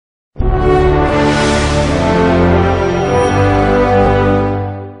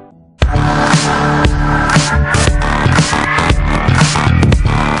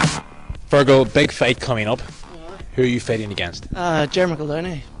Fergal, big fight coming up. Who are you fighting against? Jeremy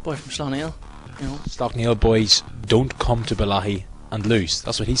McEldowney, boy from Slough, you know. Slough boys don't come to Bellaghy and lose.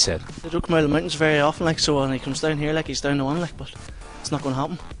 That's what he said. They don't come out of the mountains very often, like, so when he comes down here, like, he's down to one, like, but it's not going to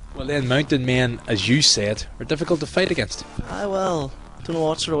happen. Well, then mountain men, as you said, are difficult to fight against. Well, don't know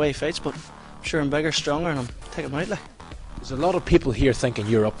what sort of way he fights, but I'm sure I'm bigger, stronger, and I'm taking him out, like. There's a lot of people here thinking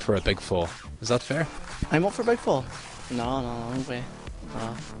you're up for a big fall. Is that fair? I'm up for a big fall? No way.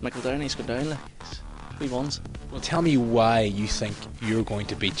 McEldowney's go down, like, he wins. Well, tell me why you think you're going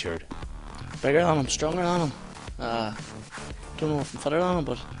to beat Jared. Bigger than him, stronger than him. Don't know if I'm fitter than him,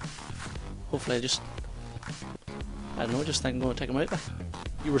 but hopefully I don't know, just think I'm going to take him out, like.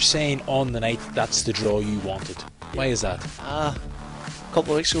 You were saying on the night that's the draw you wanted. Why is that? A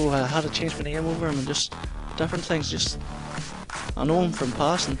couple of weeks ago I had to change my name over him and just different things. Just I know him from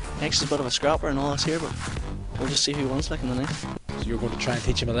past and X is a bit of a scrapper and all this here, but we'll just see who wins, like, in the night. So you're going to try and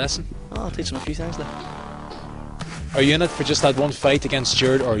teach him a lesson? I'll teach him a few things, like. Are you in it for just that one fight against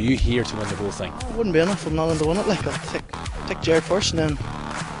Jared, or are you here to win the whole thing? It wouldn't be enough if I'm not in to win it, like. I'll take Jared first and then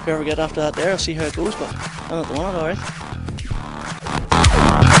whoever get after that there, I'll see how it goes, but I'm not the one, alright.